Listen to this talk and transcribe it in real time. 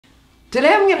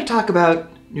Today I'm going to talk about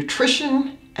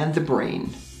nutrition and the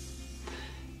brain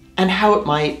and how it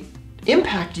might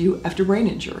impact you after brain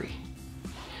injury.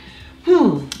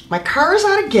 My car's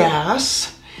out of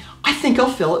gas. I think I'll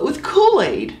fill it with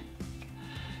Kool-Aid.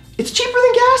 It's cheaper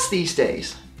than gas these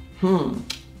days.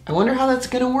 I wonder how that's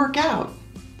going to work out.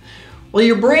 Well,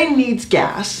 your brain needs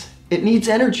gas. It needs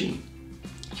energy.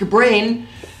 Your brain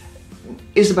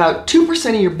is about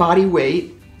 2% of your body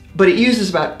weight, but it uses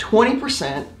about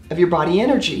 20% of your body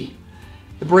energy.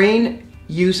 The brain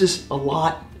uses a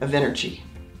lot of energy.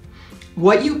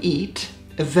 What you eat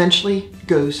eventually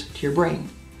goes to your brain.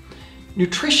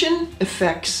 Nutrition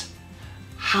affects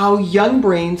how young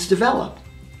brains develop.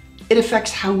 It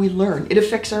affects how we learn. It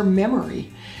affects our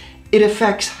memory. It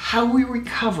affects how we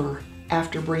recover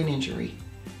after brain injury.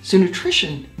 So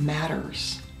nutrition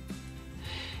matters.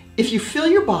 If you fill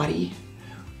your body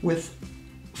with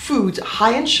foods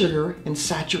high in sugar and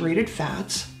saturated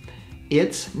fats,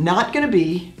 it's not going to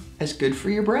be as good for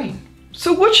your brain.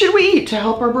 So what should we eat to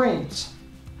help our brains?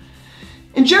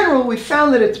 In general, we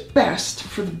found that it's best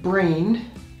for the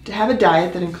brain to have a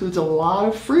diet that includes a lot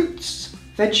of fruits,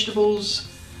 vegetables,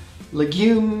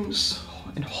 legumes,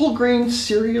 and whole grains,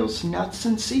 cereals, nuts,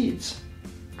 and seeds.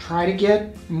 Try to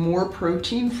get more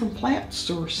protein from plant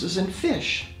sources and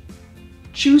fish.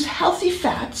 Choose healthy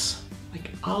fats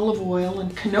like olive oil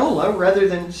and canola rather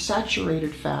than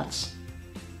saturated fats.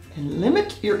 And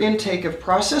limit your intake of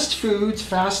processed foods,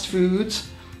 fast foods,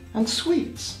 and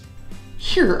sweets.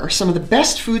 Here are some of the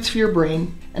best foods for your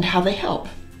brain and how they help.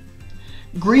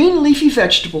 Green leafy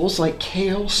vegetables like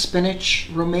kale, spinach,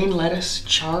 romaine lettuce,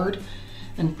 chard,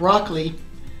 and broccoli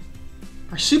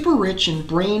are super rich in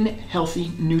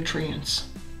brain-healthy nutrients.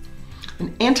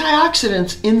 And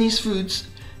antioxidants in these foods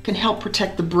can help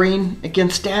protect the brain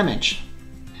against damage.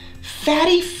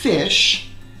 Fatty fish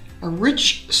are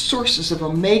rich sources of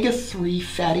omega-3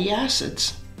 fatty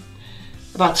acids.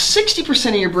 About 60%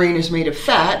 of your brain is made of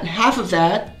fat, and half of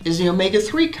that is the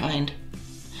omega-3 kind.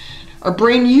 Our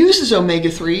brain uses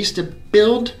omega-3s to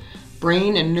build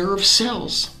brain and nerve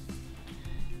cells.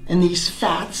 And these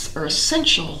fats are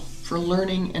essential for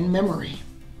learning and memory.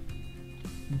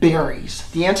 Berries.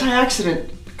 The antioxidant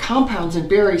compounds in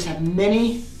berries have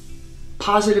many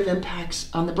positive impacts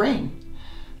on the brain,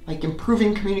 like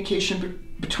improving communication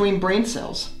between brain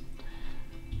cells,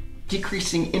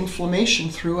 decreasing inflammation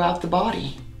throughout the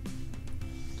body,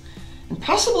 and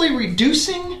possibly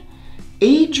reducing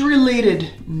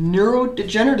age-related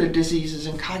neurodegenerative diseases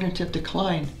and cognitive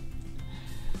decline.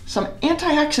 Some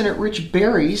antioxidant-rich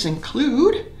berries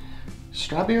include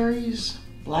strawberries,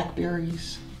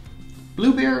 blackberries,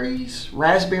 blueberries,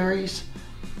 raspberries,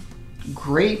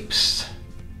 grapes,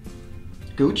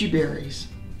 goji berries,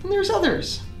 and there's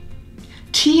others.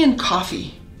 Tea and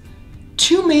coffee.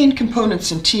 Two main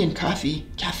components in tea and coffee,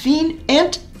 caffeine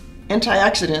and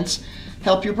antioxidants,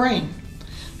 help your brain.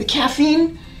 The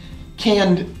caffeine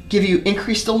can give you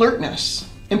increased alertness,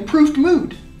 improved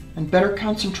mood, and better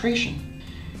concentration.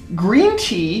 Green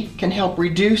tea can help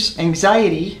reduce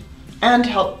anxiety and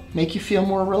help make you feel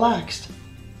more relaxed.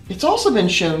 It's also been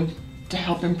shown to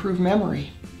help improve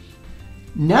memory.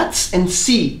 Nuts and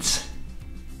seeds.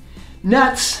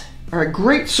 Nuts are a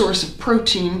great source of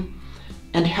protein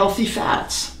and healthy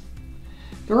fats.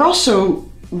 They're also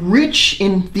rich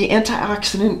in the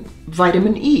antioxidant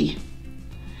vitamin E.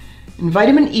 And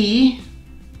vitamin E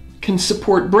can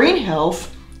support brain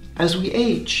health as we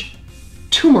age.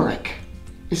 Turmeric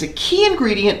is a key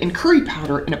ingredient in curry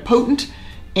powder and a potent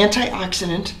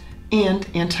antioxidant and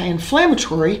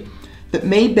anti-inflammatory that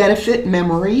may benefit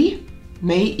memory,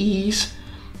 may ease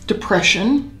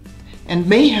depression, and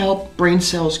may help brain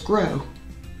cells grow.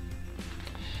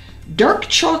 Dark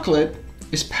chocolate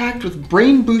is packed with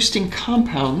brain-boosting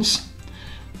compounds,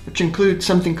 which include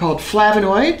something called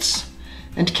flavonoids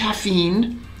and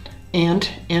caffeine and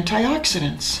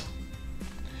antioxidants.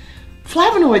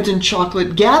 Flavonoids in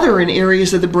chocolate gather in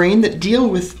areas of the brain that deal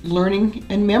with learning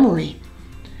and memory.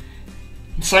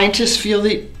 Scientists feel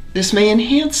that this may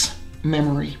enhance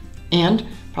memory and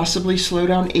possibly slow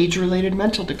down age-related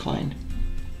mental decline.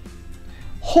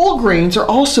 Whole grains are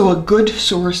also a good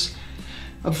source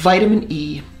of vitamin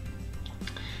E,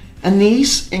 and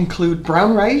these include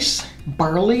brown rice,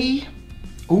 barley,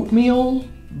 oatmeal,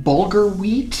 bulgur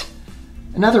wheat,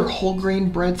 and other whole grain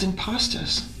breads and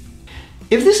pastas.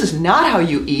 If this is not how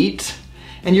you eat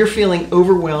and you're feeling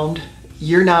overwhelmed,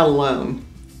 you're not alone.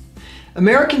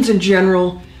 Americans in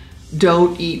general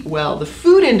don't eat well. The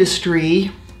food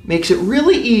industry makes it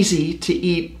really easy to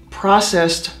eat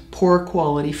processed, poor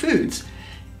quality foods.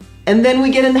 And then we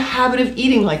get in the habit of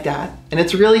eating like that, and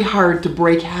it's really hard to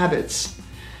break habits.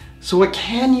 So what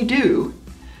can you do?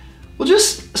 Well,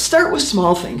 just start with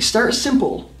small things. Start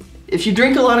simple. If you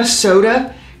drink a lot of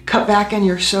soda, cut back on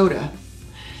your soda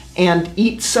and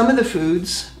eat some of the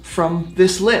foods from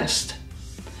this list.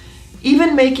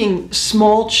 Even making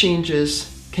small changes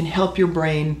can help your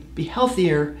brain be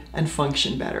healthier and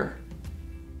function better.